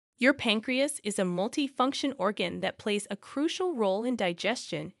Your pancreas is a multifunction organ that plays a crucial role in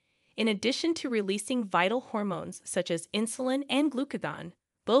digestion, in addition to releasing vital hormones such as insulin and glucagon,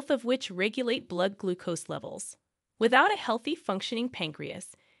 both of which regulate blood glucose levels. Without a healthy functioning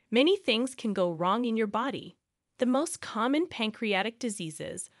pancreas, many things can go wrong in your body. The most common pancreatic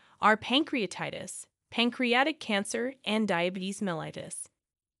diseases are pancreatitis, pancreatic cancer, and diabetes mellitus.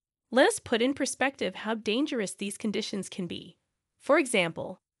 Let us put in perspective how dangerous these conditions can be. For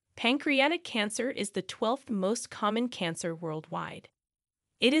example, pancreatic cancer is the 12th most common cancer worldwide.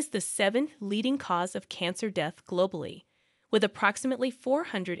 It is the 7th leading cause of cancer death globally, with approximately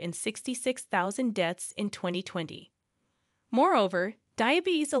 466,000 deaths in 2020. Moreover,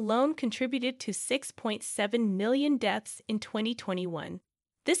 diabetes alone contributed to 6.7 million deaths in 2021.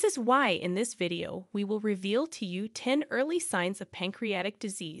 This is why in this video we will reveal to you 10 early signs of pancreatic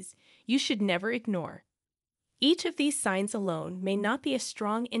disease you should never ignore. Each of these signs alone may not be a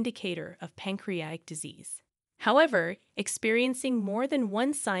strong indicator of pancreatic disease. However, experiencing more than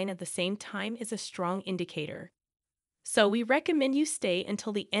one sign at the same time is a strong indicator. So we recommend you stay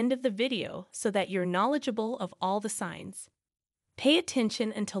until the end of the video so that you're knowledgeable of all the signs. Pay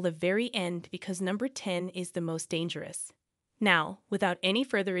attention until the very end because number 10 is the most dangerous. Now, without any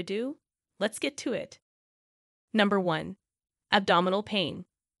further ado, let's get to it. Number 1. Abdominal pain.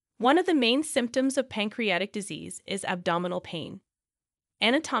 One of the main symptoms of pancreatic disease is abdominal pain.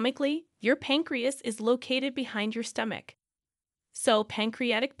 Anatomically, your pancreas is located behind your stomach. So,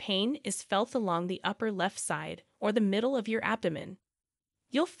 pancreatic pain is felt along the upper left side or the middle of your abdomen.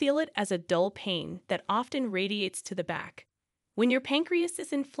 You'll feel it as a dull pain that often radiates to the back. When your pancreas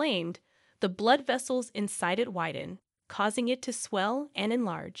is inflamed, the blood vessels inside it widen, causing it to swell and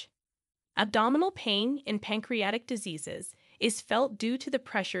enlarge. Abdominal pain in pancreatic diseases is felt due to the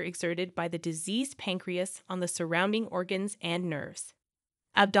pressure exerted by the diseased pancreas on the surrounding organs and nerves.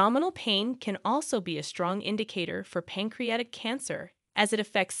 Abdominal pain can also be a strong indicator for pancreatic cancer, as it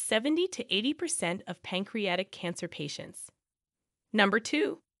affects 70 to 80% of pancreatic cancer patients. Number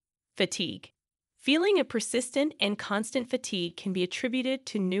 2. Fatigue. Feeling a persistent and constant fatigue can be attributed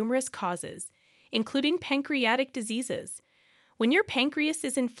to numerous causes, including pancreatic diseases. When your pancreas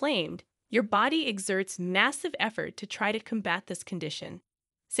is inflamed, your body exerts massive effort to try to combat this condition.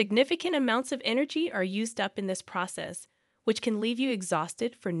 Significant amounts of energy are used up in this process, which can leave you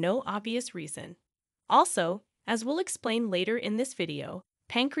exhausted for no obvious reason. Also, as we'll explain later in this video,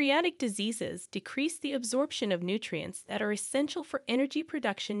 pancreatic diseases decrease the absorption of nutrients that are essential for energy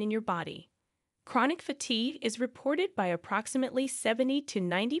production in your body. Chronic fatigue is reported by approximately 70 to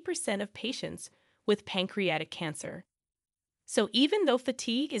 90% of patients with pancreatic cancer. So even though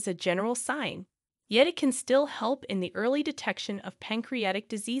fatigue is a general sign, yet it can still help in the early detection of pancreatic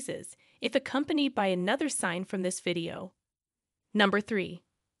diseases if accompanied by another sign from this video. Number 3.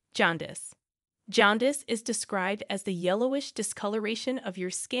 Jaundice. Jaundice is described as the yellowish discoloration of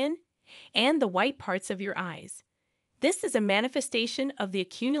your skin and the white parts of your eyes. This is a manifestation of the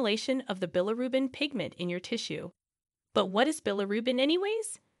accumulation of the bilirubin pigment in your tissue. But what is bilirubin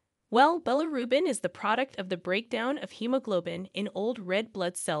anyways? Well, bilirubin is the product of the breakdown of hemoglobin in old red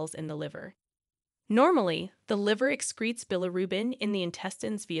blood cells in the liver. Normally, the liver excretes bilirubin in the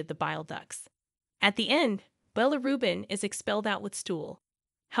intestines via the bile ducts. At the end, bilirubin is expelled out with stool.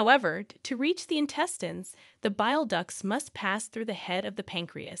 However, to reach the intestines, the bile ducts must pass through the head of the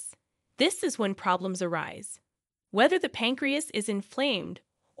pancreas. This is when problems arise. Whether the pancreas is inflamed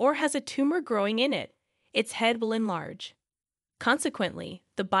or has a tumor growing in it, its head will enlarge. Consequently,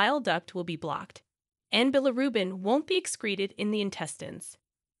 the bile duct will be blocked, and bilirubin won't be excreted in the intestines.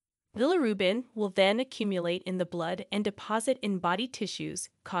 Bilirubin will then accumulate in the blood and deposit in body tissues,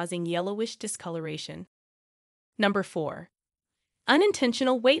 causing yellowish discoloration. Number 4.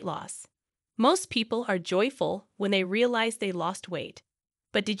 Unintentional weight loss. Most people are joyful when they realize they lost weight.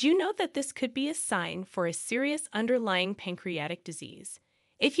 But did you know that this could be a sign for a serious underlying pancreatic disease?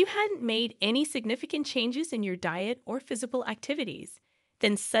 If you hadn't made any significant changes in your diet or physical activities,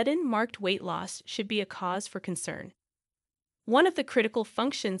 then sudden marked weight loss should be a cause for concern. One of the critical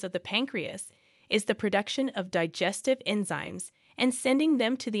functions of the pancreas is the production of digestive enzymes and sending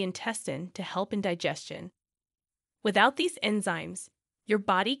them to the intestine to help in digestion. Without these enzymes, your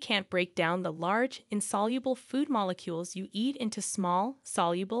body can't break down the large, insoluble food molecules you eat into small,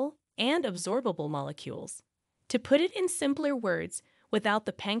 soluble, and absorbable molecules. To put it in simpler words, without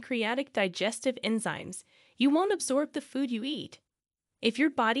the pancreatic digestive enzymes, you won't absorb the food you eat. If your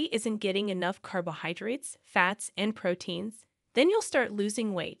body isn't getting enough carbohydrates, fats, and proteins, then you'll start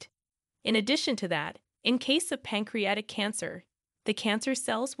losing weight. In addition to that, in case of pancreatic cancer, the cancer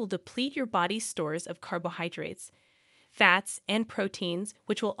cells will deplete your body's stores of carbohydrates, fats, and proteins,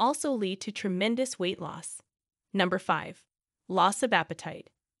 which will also lead to tremendous weight loss. Number 5. Loss of appetite.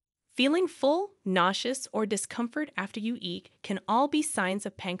 Feeling full, nauseous, or discomfort after you eat can all be signs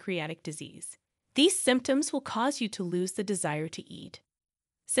of pancreatic disease. These symptoms will cause you to lose the desire to eat.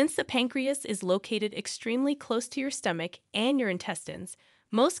 Since the pancreas is located extremely close to your stomach and your intestines,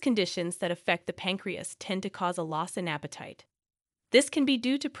 most conditions that affect the pancreas tend to cause a loss in appetite. This can be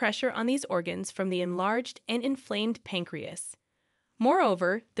due to pressure on these organs from the enlarged and inflamed pancreas.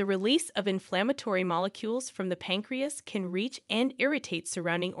 Moreover, the release of inflammatory molecules from the pancreas can reach and irritate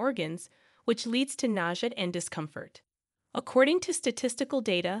surrounding organs, which leads to nausea and discomfort. According to statistical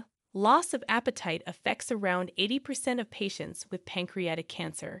data, loss of appetite affects around 80% of patients with pancreatic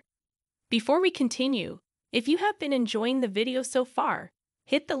cancer. Before we continue, if you have been enjoying the video so far,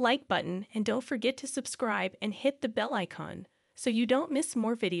 hit the like button and don't forget to subscribe and hit the bell icon so you don't miss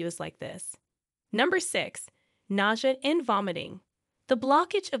more videos like this. Number 6. Nausea and vomiting. The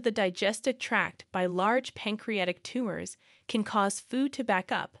blockage of the digestive tract by large pancreatic tumors can cause food to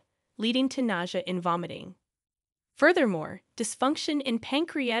back up, leading to nausea and vomiting. Furthermore, dysfunction in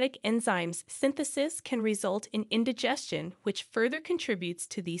pancreatic enzymes synthesis can result in indigestion, which further contributes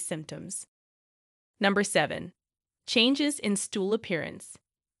to these symptoms. Number 7. Changes in stool appearance.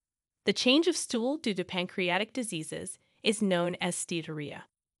 The change of stool due to pancreatic diseases is known as steatorrhea.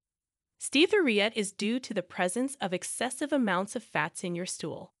 Steatorrhea is due to the presence of excessive amounts of fats in your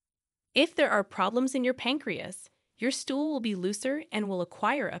stool. If there are problems in your pancreas, your stool will be looser and will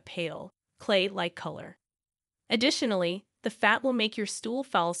acquire a pale, clay-like color. Additionally, the fat will make your stool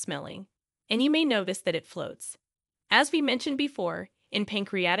foul-smelling, and you may notice that it floats. As we mentioned before, in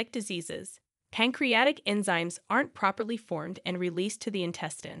pancreatic diseases, pancreatic enzymes aren't properly formed and released to the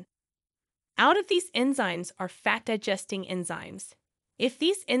intestine. Out of these enzymes are fat-digesting enzymes. If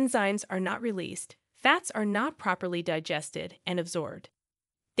these enzymes are not released, fats are not properly digested and absorbed.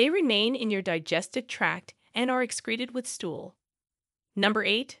 They remain in your digestive tract and are excreted with stool. Number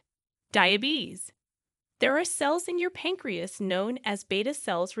 8. Diabetes. There are cells in your pancreas known as beta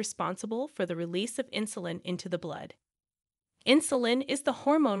cells responsible for the release of insulin into the blood. Insulin is the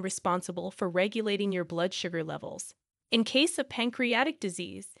hormone responsible for regulating your blood sugar levels. In case of pancreatic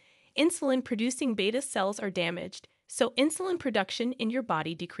disease, insulin-producing beta cells are damaged, so insulin production in your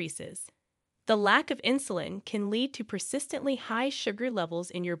body decreases. The lack of insulin can lead to persistently high sugar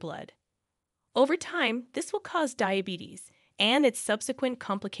levels in your blood. Over time, this will cause diabetes and its subsequent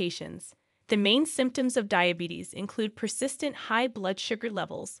complications. The main symptoms of diabetes include persistent high blood sugar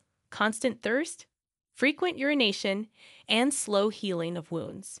levels, constant thirst, frequent urination, and slow healing of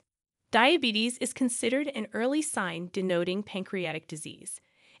wounds. Diabetes is considered an early sign denoting pancreatic disease,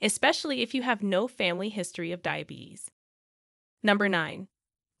 especially if you have no family history of diabetes. Number 9.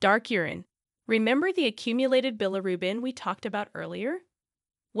 Dark urine. Remember the accumulated bilirubin we talked about earlier?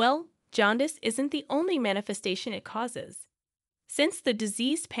 Well, jaundice isn't the only manifestation it causes. Since the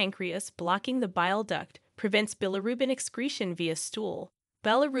diseased pancreas blocking the bile duct prevents bilirubin excretion via stool,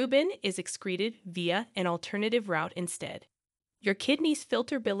 bilirubin is excreted via an alternative route instead. Your kidneys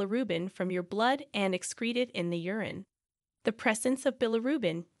filter bilirubin from your blood and excrete it in the urine. The presence of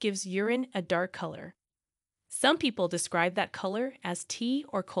bilirubin gives urine a dark color. Some people describe that color as tea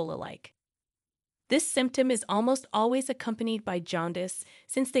or cola-like. This symptom is almost always accompanied by jaundice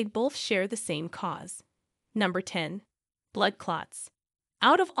since they both share the same cause. Number 10. Blood clots.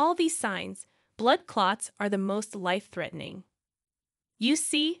 Out of all these signs, blood clots are the most life-threatening. You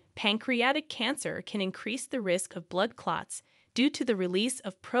see, pancreatic cancer can increase the risk of blood clots due to the release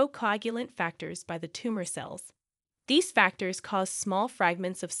of procoagulant factors by the tumor cells. These factors cause small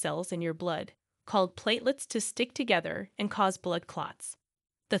fragments of cells in your blood, called platelets, to stick together and cause blood clots.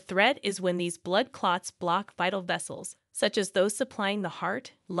 The threat is when these blood clots block vital vessels, such as those supplying the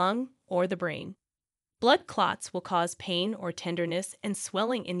heart, lung, or the brain. Blood clots will cause pain or tenderness and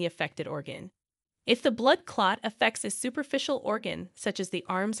swelling in the affected organ. If the blood clot affects a superficial organ, such as the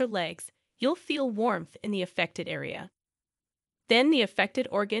arms or legs, you'll feel warmth in the affected area. Then the affected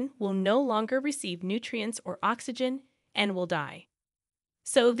organ will no longer receive nutrients or oxygen and will die.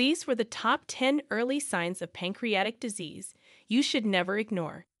 So these were the top 10 early signs of pancreatic disease you should never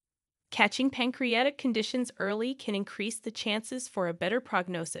ignore. Catching pancreatic conditions early can increase the chances for a better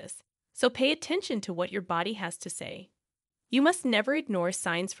prognosis, so pay attention to what your body has to say. You must never ignore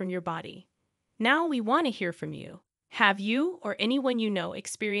signs from your body. Now we want to hear from you. Have you or anyone you know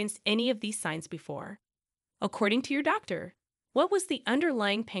experienced any of these signs before? According to your doctor, what was the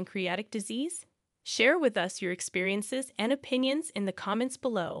underlying pancreatic disease? Share with us your experiences and opinions in the comments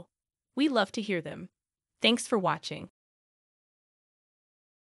below. We love to hear them. Thanks for watching.